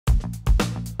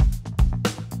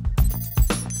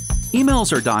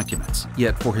Emails are documents,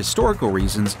 yet for historical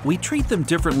reasons, we treat them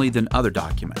differently than other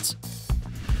documents.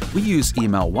 We use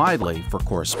email widely for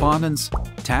correspondence,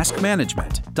 task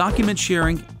management, document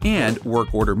sharing, and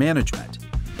work order management.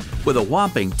 With a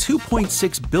whopping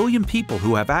 2.6 billion people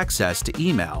who have access to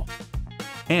email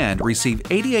and receive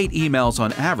 88 emails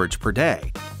on average per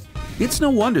day, it's no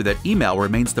wonder that email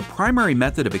remains the primary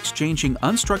method of exchanging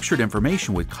unstructured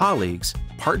information with colleagues,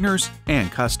 partners, and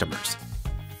customers.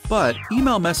 But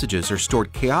email messages are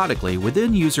stored chaotically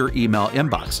within user email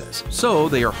inboxes, so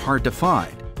they are hard to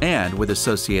find, and with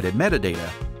associated metadata,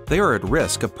 they are at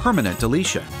risk of permanent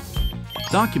deletion.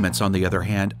 Documents, on the other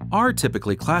hand, are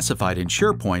typically classified in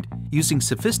SharePoint using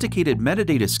sophisticated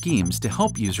metadata schemes to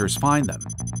help users find them.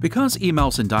 Because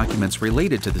emails and documents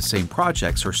related to the same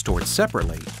projects are stored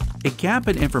separately, a gap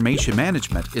in information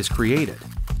management is created.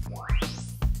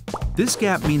 This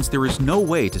gap means there is no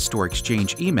way to store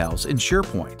Exchange emails in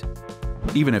SharePoint.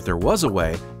 Even if there was a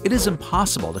way, it is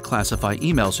impossible to classify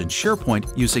emails in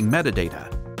SharePoint using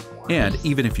metadata. And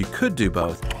even if you could do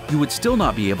both, you would still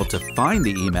not be able to find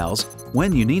the emails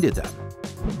when you needed them.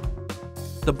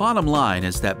 The bottom line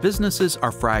is that businesses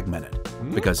are fragmented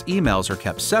because emails are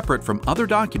kept separate from other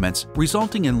documents,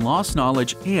 resulting in lost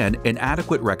knowledge and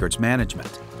inadequate records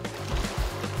management.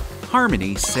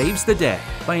 Harmony saves the day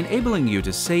by enabling you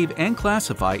to save and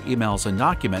classify emails and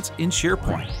documents in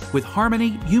SharePoint. With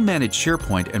Harmony, you manage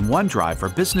SharePoint and OneDrive for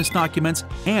business documents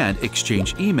and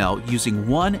exchange email using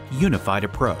one unified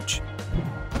approach.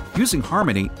 Using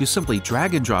Harmony, you simply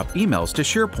drag and drop emails to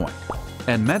SharePoint,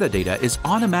 and metadata is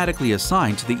automatically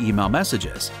assigned to the email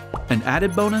messages. An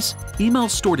added bonus, emails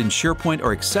stored in SharePoint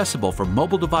are accessible from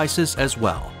mobile devices as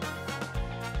well.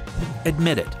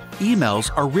 Admit it,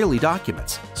 emails are really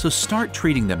documents, so start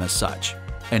treating them as such.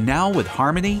 And now with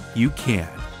Harmony, you can.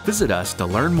 Visit us to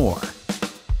learn more.